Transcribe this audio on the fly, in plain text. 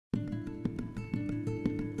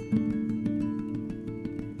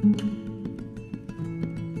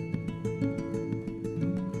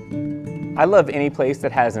I love any place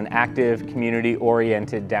that has an active,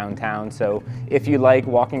 community-oriented downtown. So if you like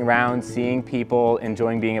walking around, seeing people,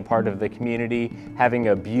 enjoying being a part of the community, having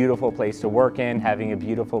a beautiful place to work in, having a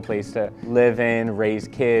beautiful place to live in, raise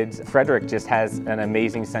kids, Frederick just has an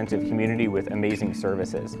amazing sense of community with amazing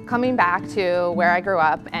services. Coming back to where I grew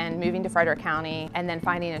up and moving to Frederick County and then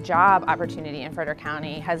finding a job opportunity in Frederick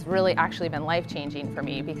County has really actually been life-changing for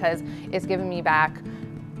me because it's given me back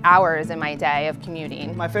hours in my day of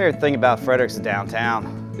commuting. My favorite thing about Frederick's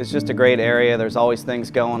downtown. It's just a great area. There's always things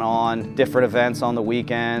going on, different events on the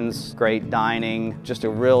weekends, great dining, just a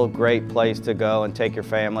real great place to go and take your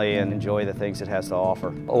family and enjoy the things it has to offer.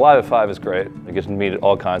 Alive at 5 is great. You get to meet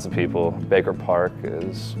all kinds of people. Baker Park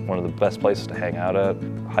is one of the best places to hang out at.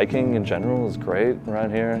 Hiking in general is great around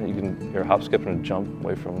here. You're hop, skip, and a jump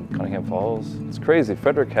away from Cunningham Falls. It's crazy.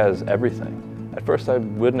 Frederick has everything. At first I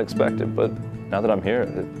wouldn't expect it, but now that I'm here,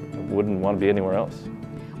 I wouldn't want to be anywhere else.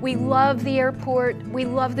 We love the airport, we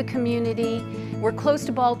love the community. We're close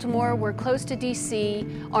to Baltimore, we're close to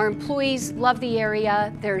DC. Our employees love the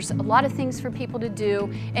area. There's a lot of things for people to do,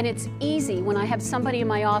 and it's easy when I have somebody in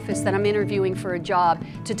my office that I'm interviewing for a job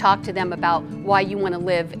to talk to them about why you want to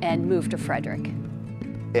live and move to Frederick.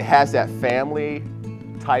 It has that family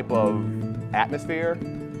type of atmosphere,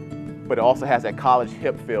 but it also has that college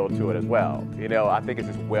hip feel to it as well. You know, I think it's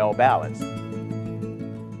just well balanced.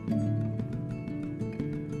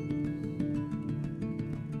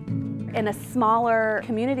 In a smaller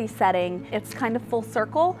community setting, it's kind of full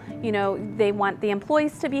circle. You know, they want the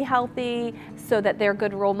employees to be healthy so that they're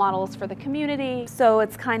good role models for the community. So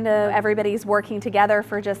it's kind of everybody's working together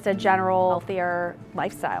for just a general healthier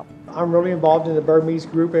lifestyle. I'm really involved in the Burmese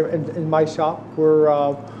group in my shop. We're a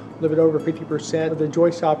little bit over 50% of the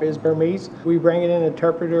Joy Shop is Burmese. We bring in an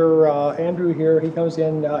interpreter, Andrew here. He comes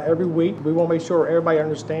in every week. We want to make sure everybody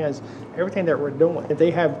understands everything that we're doing. If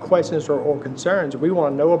they have questions or concerns, we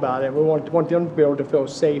want to know about it. We want them to be able to feel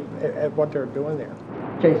safe at what they're doing there.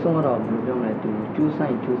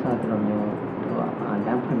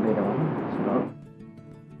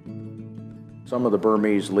 Some of the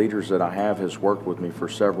Burmese leaders that I have has worked with me for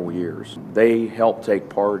several years. They help take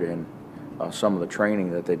part in some of the training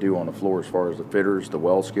that they do on the floor as far as the fitters, the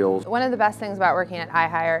well skills. One of the best things about working at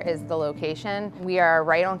iHire is the location. We are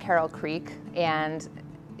right on Carroll Creek, and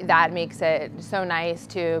that makes it so nice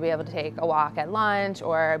to be able to take a walk at lunch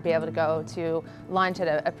or be able to go to lunch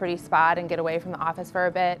at a pretty spot and get away from the office for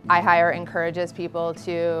a bit. iHire encourages people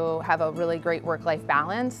to have a really great work-life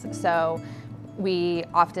balance, so we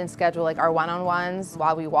often schedule like our one-on-ones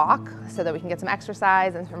while we walk so that we can get some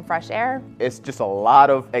exercise and some fresh air. It's just a lot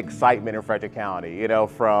of excitement in Frederick County, you know,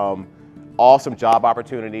 from awesome job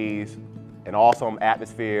opportunities, an awesome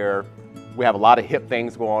atmosphere. We have a lot of hip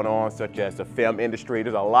things going on, such as the film industry.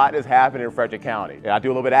 There's a lot that's happening in Frederick County. And I do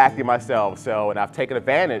a little bit of acting myself, and I've taken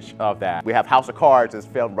advantage of that. We have House of Cards that's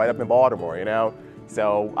filmed right up in Baltimore, you know?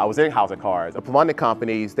 So I was in House of Cards. The London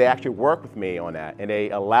companies, they actually worked with me on that, and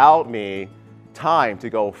they allowed me time to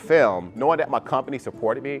go film. Knowing that my company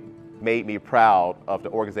supported me made me proud of the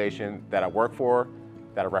organization that I work for,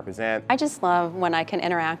 that I represent. I just love when I can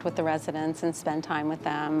interact with the residents and spend time with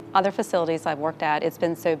them. Other facilities I've worked at, it's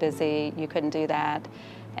been so busy, you couldn't do that.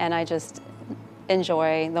 And I just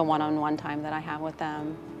enjoy the one-on-one time that I have with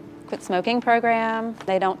them. Quit smoking program,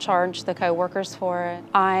 they don't charge the co-workers for it.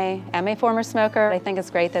 I am a former smoker. I think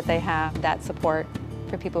it's great that they have that support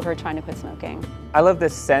for people who are trying to quit smoking. I love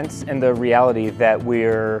this sense and the reality that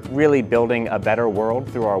we're really building a better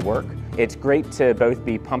world through our work. It's great to both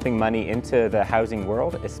be pumping money into the housing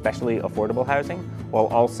world, especially affordable housing, while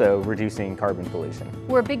also reducing carbon pollution.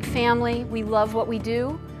 We're a big family, we love what we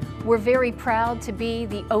do. We're very proud to be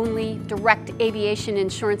the only direct aviation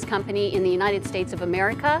insurance company in the United States of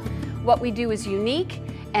America. What we do is unique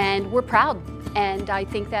and we're proud, and I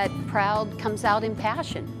think that proud comes out in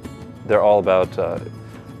passion. They're all about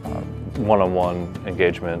one-on-one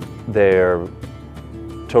engagement. They're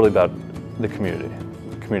totally about the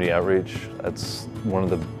community outreach. That's one of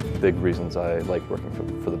the big reasons I like working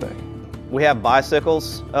for the bank. We have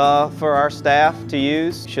bicycles for our staff to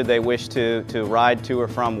use should they wish to ride to or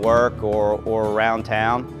from work or around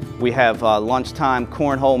town. We have lunchtime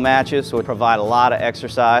cornhole matches, which provide a lot of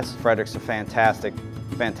exercise. Frederick's a fantastic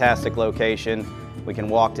location. We can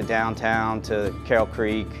walk to downtown, to Carroll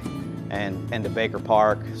Creek, and to Baker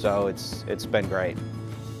Park, so it's been great.